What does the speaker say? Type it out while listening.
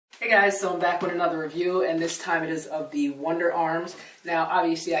Hey guys, so I'm back with another review, and this time it is of the Wonder Arms. Now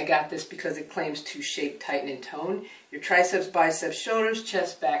obviously I got this because it claims to shape, tighten, and tone your triceps, biceps, shoulders,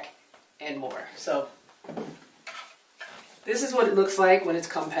 chest, back, and more. So this is what it looks like when it's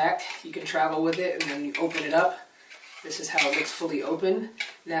compact. You can travel with it, and when you open it up, this is how it looks fully open.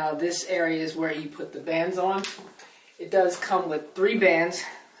 Now this area is where you put the bands on. It does come with 3 bands,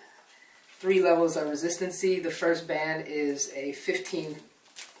 3 levels of resistancy. The first band is a 15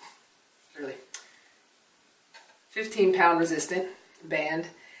 pound resistant band.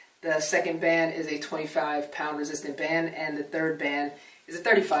 The second band is a 25 pound resistant band, and the third band is a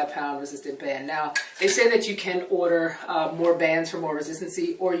 35 pound resistant band. Now they say that you can order more bands for more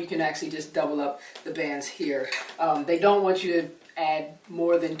resistancy, or you can actually just double up the bands here. They don't want you to add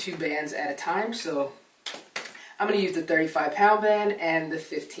more than 2 bands at a time, so I'm going to use the 35 pound band and the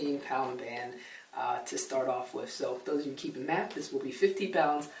 15 pound band to start off with. So those of you keeping math, this will be 50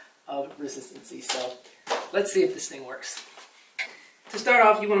 pounds of resistancy. So let's see if this thing works. To start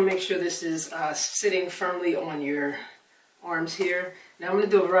off, you want to make sure this is sitting firmly on your arms here. Now I'm going to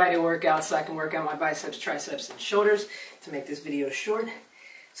do a variety of workouts so I can work out my biceps, triceps, and shoulders to make this video short.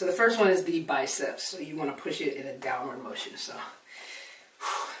 So the first one is the biceps. So you want to push it in a downward motion. So,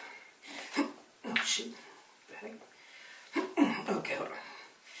 oh shit. Okay, hold on.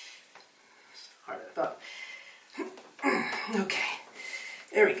 It's harder than I thought. Okay.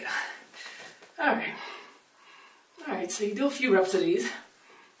 There we go. Alright. Alright, so you do a few reps of these.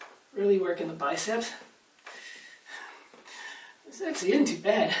 Really working the biceps. This actually isn't too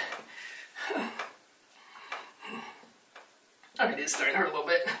bad. Alright, it's starting to hurt a little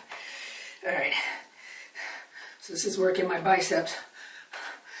bit. Alright. So this is working my biceps.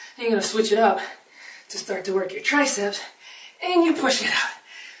 And you're going to switch it up to start to work your triceps. And you push it out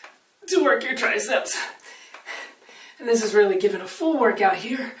to work your triceps. And this is really giving a full workout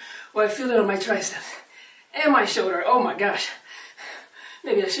here while I feel it on my triceps and my shoulder. Oh my gosh.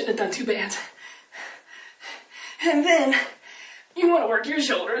 Maybe I shouldn't have done 2 bands. And then you want to work your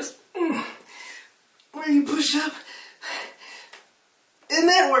shoulders where you push up. And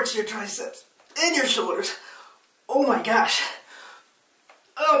that works your triceps and your shoulders. Oh my gosh.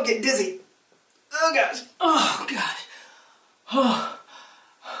 Oh, I'm getting dizzy. Oh gosh. Oh gosh. Oh.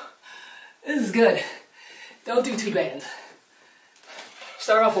 This is good. Don't do 2 bands.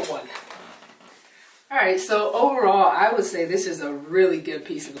 Start off with 1. Alright, so overall, I would say this is a really good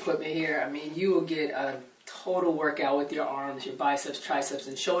piece of equipment here. I mean, you will get a total workout with your arms, your biceps, triceps,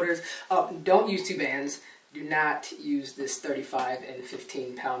 and shoulders. Don't use 2 bands. Do not use this 35 and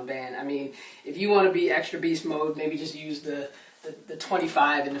 15 pound band. I mean, if you want to be extra beast mode, maybe just use the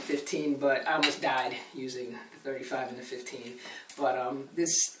 25 and the 15, but I almost died using the 35 and the 15. But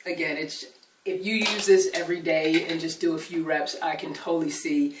this, again, if you use this every day and just do a few reps, I can totally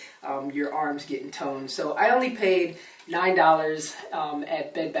see your arms getting toned. So I only paid $9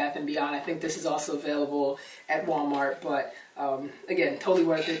 at Bed Bath & Beyond. I think this is also available at Walmart, but again, totally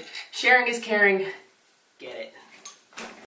worth it. Sharing is caring. Get it.